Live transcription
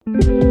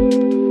Welcome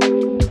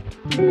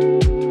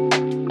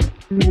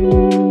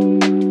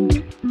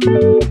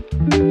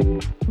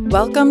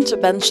to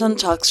Benshun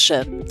Talks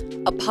Shit,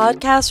 a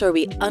podcast where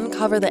we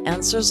uncover the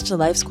answers to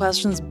life's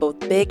questions, both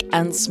big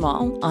and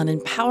small, on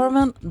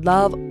empowerment,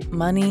 love,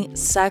 money,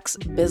 sex,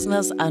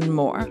 business, and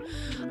more.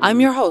 I'm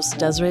your host,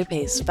 Desiree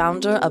Pace,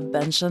 founder of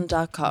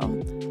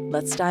Benshun.co.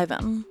 Let's dive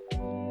in.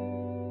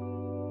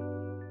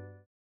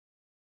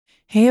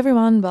 Hey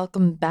everyone,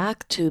 welcome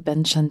back to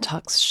Benshun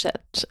Talks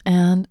Shit.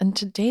 And in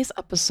today's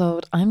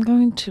episode, I'm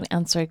going to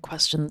answer a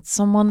question that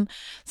someone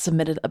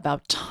submitted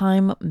about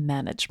time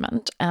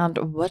management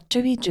and what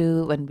do we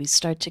do when we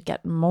start to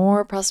get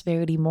more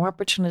prosperity, more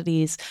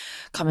opportunities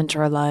come into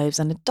our lives.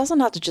 And it doesn't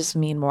have to just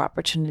mean more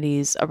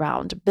opportunities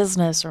around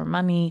business or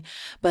money,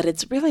 but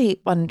it's really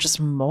when just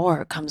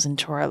more comes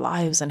into our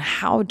lives and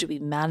how do we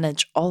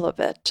manage all of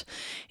it?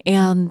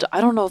 And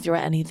I don't know if you're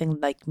anything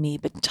like me,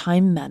 but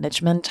time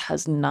management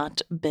has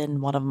not been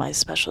one of my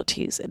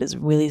specialties. It is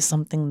really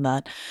something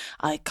that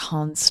I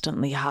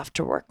constantly have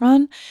to work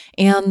on.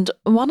 And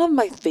one of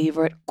my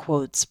favorite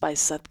quotes by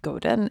Seth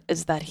Godin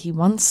is that he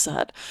once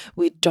said,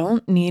 "We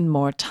don't need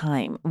more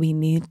time, we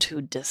need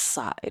to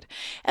decide."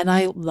 And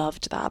I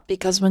loved that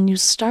because when you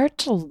start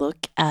to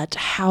look at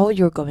how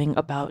you're going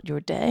about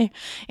your day,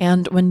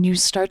 and when you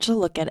start to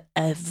look at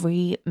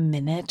every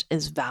minute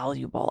is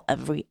valuable,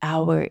 every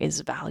hour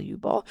is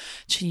valuable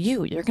to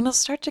you, you're going to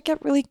start to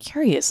get really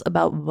curious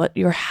about what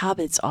your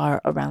habits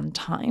are around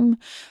time.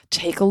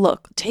 Take a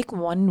look. Take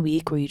 1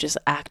 week where you just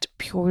act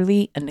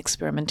purely in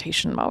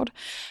experimentation mode.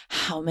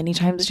 How many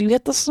times do you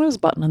hit the snooze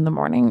button in the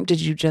morning?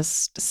 Did you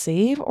just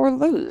save or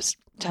lose?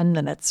 10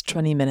 minutes,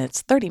 20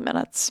 minutes, 30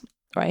 minutes,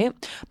 right?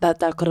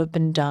 That could have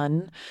been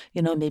done,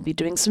 maybe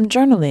doing some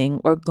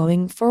journaling or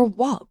going for a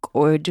walk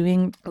or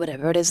doing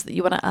whatever it is that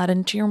you want to add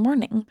into your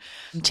morning.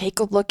 Take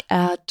a look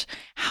at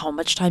how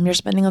much time you're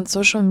spending on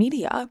social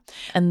media,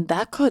 and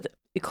that could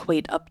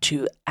equate up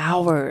to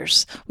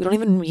hours. We don't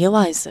even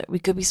realize it. We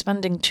could be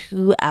spending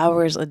 2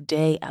 hours a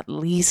day at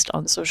least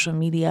on social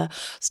media,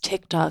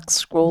 TikTok,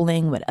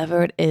 scrolling,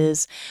 whatever it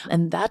is.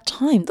 And that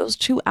time, those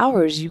 2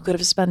 hours, you could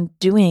have spent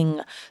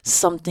doing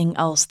something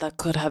else that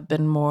could have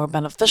been more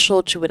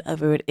beneficial to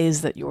whatever it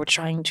is that you're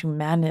trying to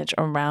manage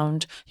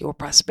around your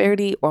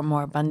prosperity or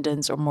more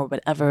abundance or more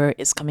whatever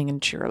is coming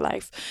into your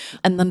life.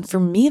 And then for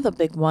me, the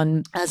big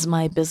one, as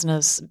my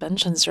business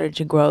Benshun started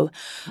to grow,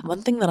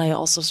 one thing that I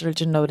also started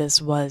to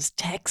notice was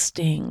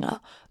texting.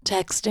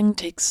 Texting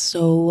takes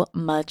so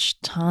much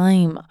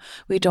time.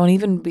 We don't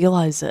even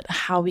realize it,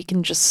 how we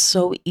can just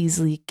so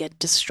easily get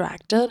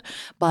distracted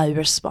by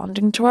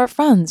responding to our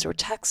friends or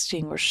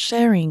texting or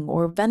sharing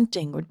or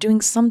venting or doing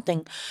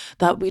something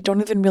that we don't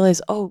even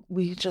realize, oh,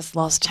 we just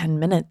lost 10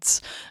 minutes.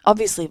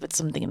 Obviously, if it's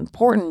something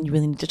important you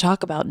really need to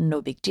talk about,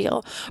 no big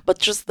deal. But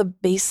just the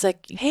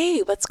basic,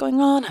 hey, what's going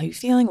on? How are you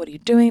feeling? What are you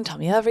doing? Tell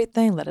me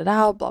everything. Let it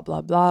out, blah,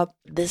 blah, blah.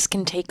 This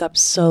can take up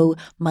so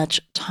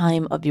much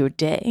time of your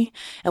day,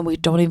 and we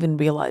don't even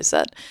realize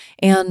it.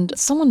 And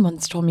someone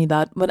once told me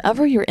that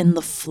whenever you're in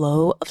the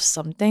flow of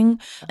something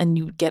and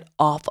you get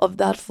off of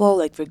that flow,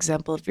 like for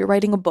example, if you're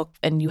writing a book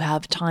and you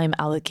have time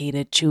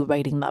allocated to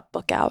writing that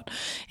book out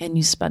and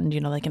you spend,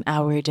 like an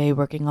hour a day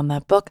working on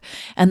that book,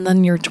 and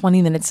then you're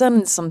 20 minutes in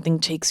and something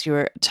takes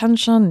your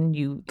attention and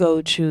you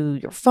go to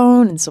your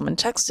phone and someone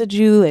texted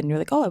you and you're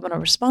like, oh, I want to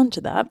respond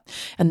to that.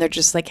 And they're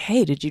just like,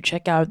 hey, did you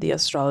check out the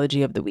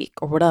astrology of the week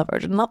or whatever?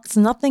 It's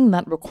nothing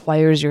that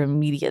requires your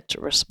immediate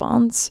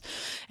response.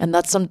 And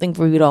that's something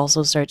for you to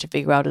also start to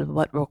figure out, is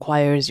what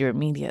requires your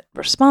immediate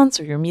response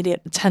or your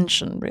immediate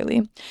attention,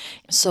 really.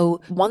 So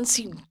once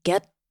you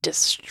get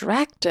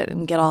distracted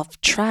and get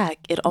off track,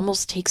 it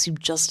almost takes you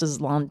just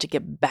as long to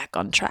get back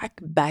on track,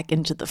 back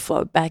into the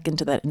flow, back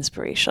into that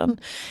inspiration.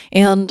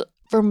 And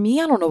for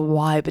me, I don't know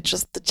why, but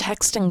just the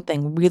texting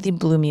thing really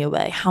blew me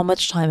away. How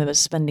much time I was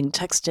spending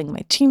texting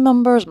my team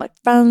members, my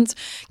friends,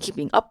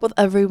 keeping up with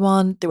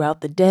everyone throughout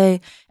the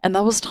day. And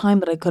that was time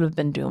that I could have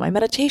been doing my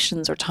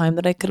meditations, or time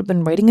that I could have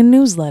been writing a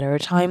newsletter, or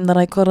time that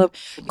I could have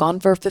gone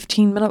for a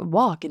 15-minute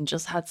walk and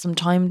just had some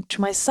time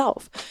to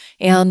myself.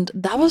 And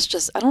that was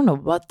just, I don't know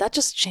what, that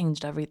just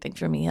changed everything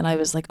for me. And I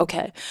was like,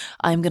 okay,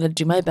 I'm going to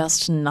do my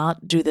best to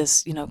not do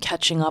this,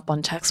 catching up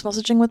on text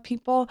messaging with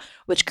people,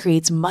 which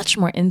creates much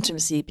more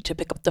intimacy to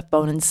pick up the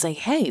phone and say,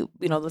 hey,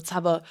 let's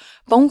have a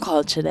phone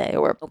call today,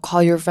 or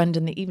call your friend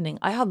in the evening.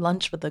 I had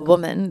lunch with a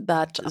woman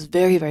that is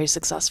very, very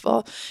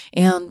successful,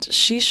 and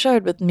she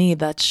shared with me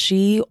that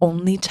she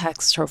only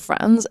texts her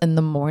friends in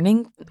the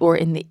morning or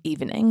in the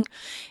evening.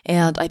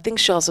 And I think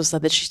she also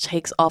said that she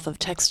takes off of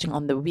texting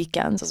on the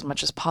weekends as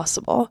much as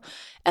possible.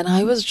 And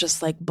I was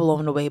just like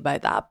blown away by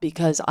that,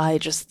 because I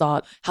just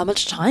thought, how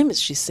much time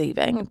is she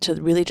saving to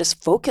really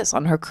just focus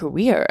on her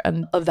career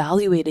and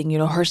evaluating,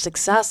 her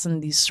success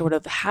and these sort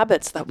of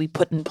habits that we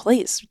put in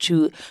place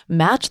to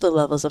match the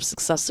levels of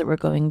success that we're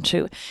going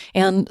to.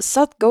 And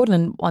Seth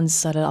Godin once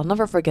said it, I'll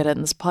never forget it,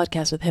 in this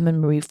podcast with him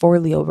and Marie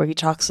Forleo, where he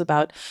talks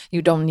about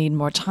you don't need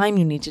more time,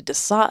 you need to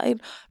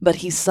decide. But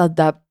he said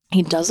that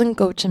he doesn't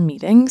go to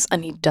meetings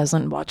and he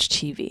doesn't watch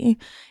TV.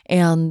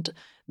 And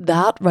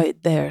that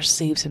right there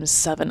saves him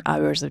 7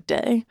 hours a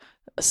day,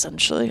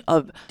 essentially,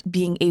 of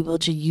being able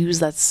to use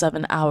that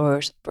 7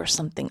 hours for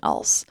something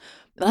else.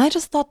 And I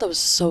just thought that was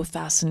so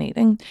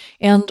fascinating.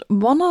 And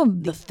one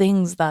of the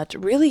things that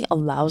really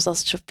allows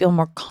us to feel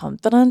more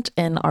confident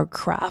in our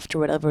craft or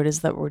whatever it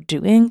is that we're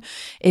doing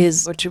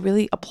is to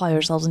really apply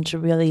ourselves and to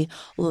really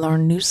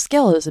learn new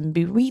skills and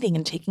be reading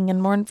and taking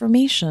in more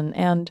information.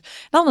 And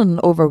not in an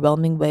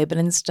overwhelming way, but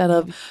instead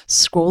of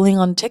scrolling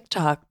on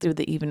TikTok through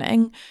the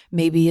evening,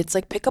 maybe it's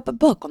like pick up a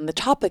book on the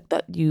topic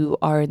that you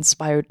are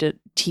inspired to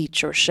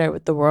teach or share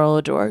with the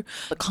world, or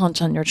the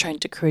content you're trying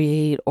to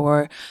create,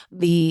 or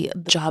the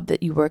job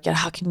that you work at.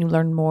 How can you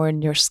learn more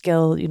in your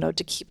skill,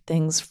 to keep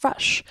things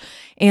fresh?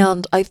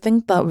 And I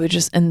think that we're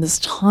just in this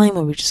time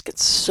where we just get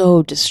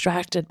so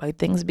distracted by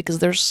things because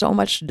there's so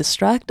much to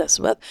distract us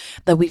with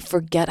that we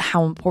forget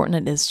how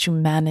important it is to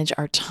manage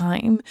our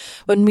time.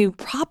 When we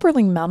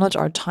properly manage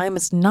our time,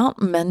 it's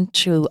not meant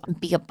to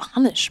be a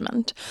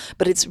punishment,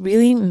 but it's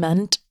really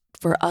meant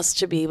for us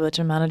to be able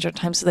to manage our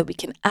time so that we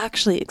can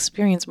actually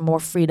experience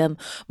more freedom,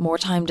 more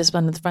time to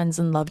spend with friends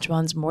and loved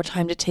ones, more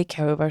time to take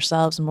care of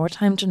ourselves, more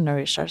time to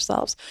nourish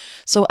ourselves.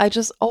 So I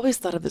just always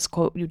thought of this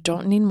quote, you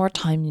don't need more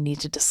time, you need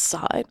to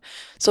decide.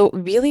 So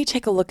really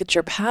take a look at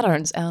your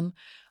patterns. And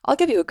I'll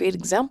give you a great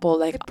example.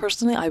 Like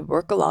personally, I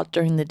work a lot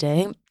during the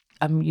day.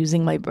 I'm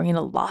using my brain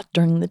a lot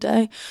during the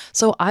day.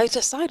 So I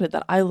decided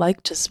that I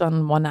like to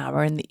spend 1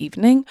 hour in the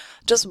evening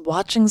just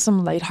watching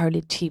some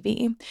lighthearted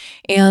TV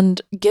and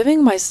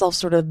giving myself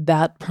sort of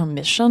that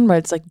permission where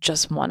it's like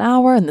just 1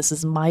 hour and this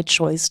is my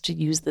choice to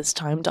use this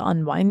time to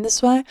unwind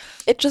this way.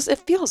 It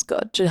feels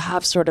good to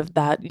have sort of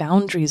that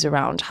boundaries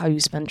around how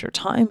you spend your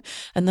time.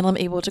 And then I'm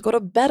able to go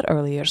to bed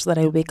earlier so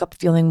that I wake up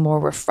feeling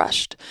more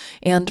refreshed.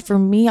 And for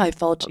me, I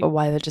felt a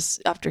while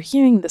just after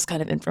hearing this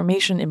kind of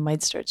information, it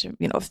might start to,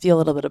 feel a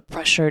little bit of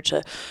pressure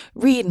to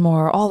read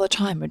more all the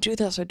time or do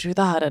this or do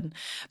that. And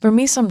for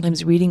me,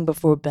 sometimes reading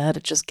before bed,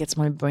 it just gets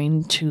my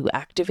brain too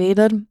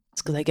activated.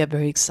 It's because I get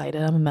very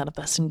excited. I'm a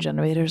manifesting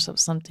generator, so if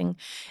something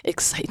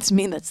excites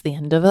me, that's the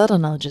end of it,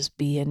 and I'll just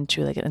be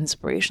into like an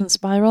inspiration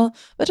spiral,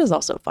 which is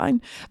also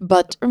fine.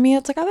 But for me,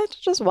 it's like I like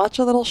to just watch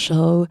a little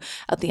show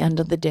at the end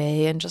of the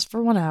day, and just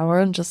for 1 hour,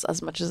 and just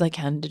as much as I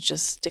can to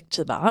just stick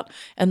to that,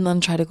 and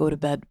then try to go to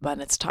bed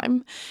when it's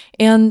time.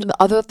 And the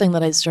other thing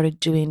that I started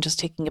doing, just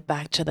taking it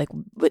back to like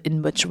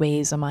in which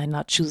ways am I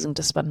not choosing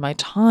to spend my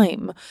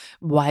time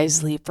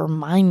wisely for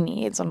my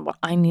needs and what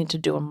I need to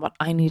do and what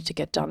I need to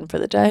get done for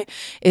the day,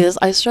 is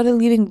I started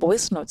leaving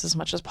voice notes as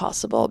much as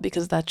possible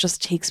because that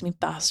just takes me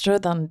faster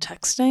than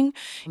texting.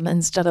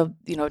 Instead of,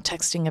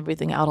 texting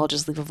everything out, I'll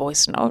just leave a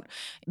voice note.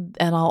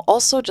 And I'll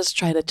also just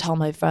try to tell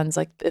my friends,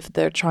 like, if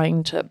they're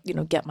trying to,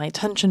 get my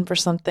attention for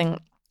something,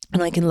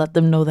 and I can let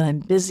them know that I'm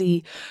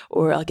busy,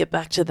 or I'll get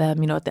back to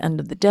them, at the end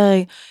of the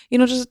day,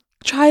 just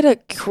try to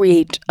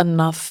create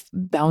enough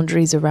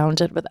boundaries around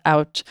it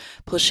without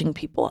pushing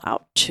people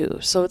out too.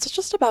 So it's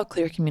just about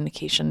clear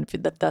communication,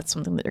 if that's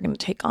something that you're going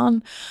to take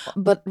on.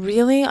 But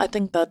really, I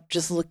think that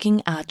just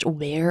looking at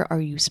where are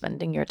you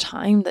spending your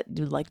time that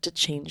you'd like to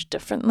change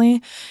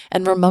differently.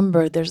 And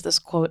remember, there's this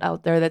quote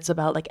out there that's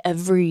about like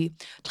every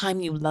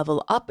time you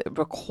level up, it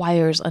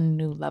requires a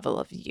new level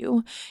of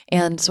you.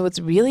 And so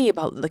it's really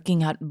about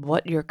looking at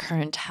what your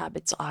current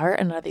habits are,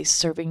 and are they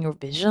serving your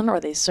vision, or are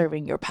they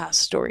serving your past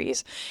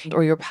stories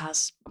or your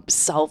past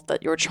self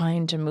that you're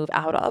trying to move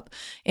out of.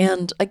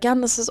 And again,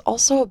 this is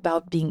also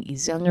about being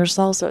easy on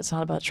yourself. So it's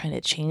not about trying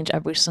to change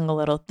every single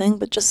little thing,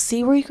 but just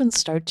see where you can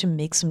start to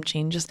make some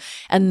changes.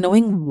 And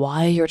knowing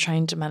why you're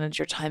trying to manage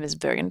your time is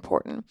very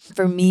important.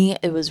 For me,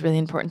 it was really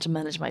important to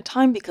manage my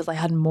time because I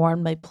had more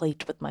on my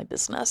plate with my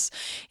business.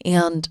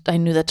 And I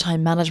knew that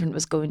time management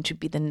was going to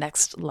be the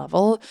next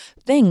level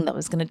thing that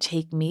was going to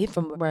take me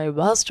from where I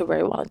was to where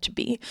I wanted to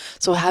be.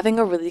 So having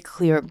a really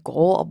clear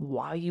goal of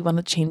why you want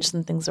to change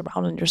some things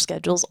around in your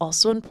schedule is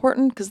also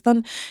important, because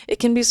then it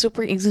can be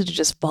super easy to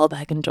just fall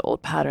back into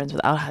old patterns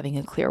without having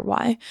a clear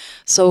why.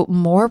 So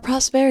more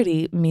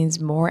prosperity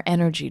means more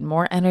energy.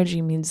 More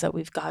energy means that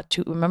we've got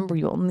to remember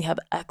you only have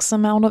X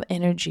amount of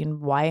energy and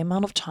Y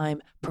amount of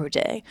time per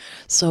day.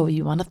 So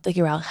you want to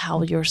figure out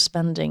how you're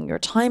spending your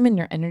time and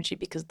your energy,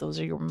 because those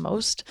are your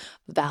most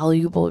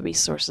valuable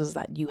resources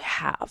that you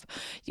have.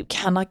 You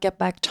cannot get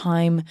back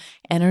time.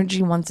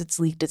 Energy, once it's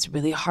leaked, it's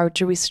really hard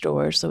to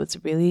restore. So it's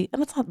really,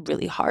 and it's not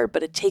really hard,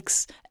 but it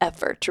takes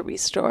effort to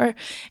restore.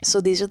 So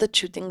these are the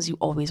two things you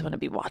always want to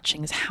be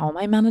watching: is how am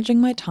I managing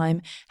my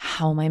time?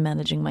 How am I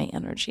managing my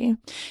energy?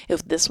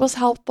 If this was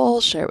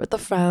helpful, share it with a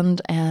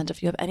friend. And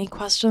if you have any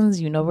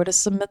questions, you know where to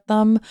submit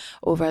them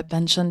over at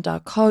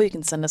benchen.co. You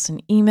can send us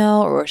an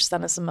email or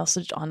send us a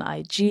message on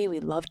IG. We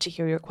love to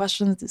hear your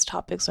questions. These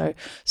topics are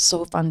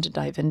so fun to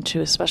dive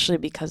into, especially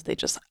because they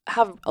just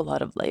have a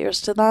lot of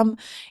layers to them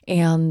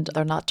and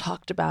they're not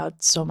talked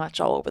about so much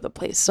all over the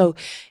place. So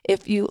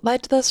if you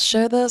liked this,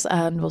 share this,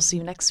 and we'll see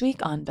you next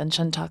week on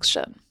Benchen Talks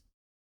Shit.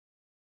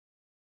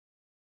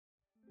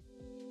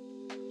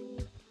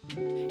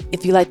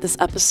 If you like this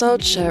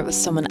episode, share it with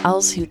someone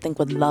else who you think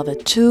would love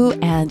it too.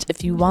 And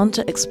if you want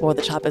to explore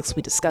the topics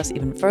we discuss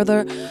even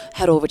further,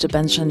 head over to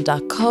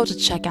benshun.co to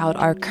check out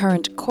our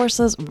current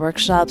courses,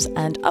 workshops,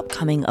 and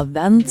upcoming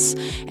events.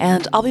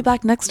 And I'll be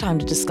back next time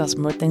to discuss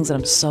more things that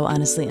I'm so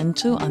honestly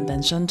into on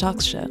Ben Shun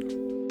Talks Shit.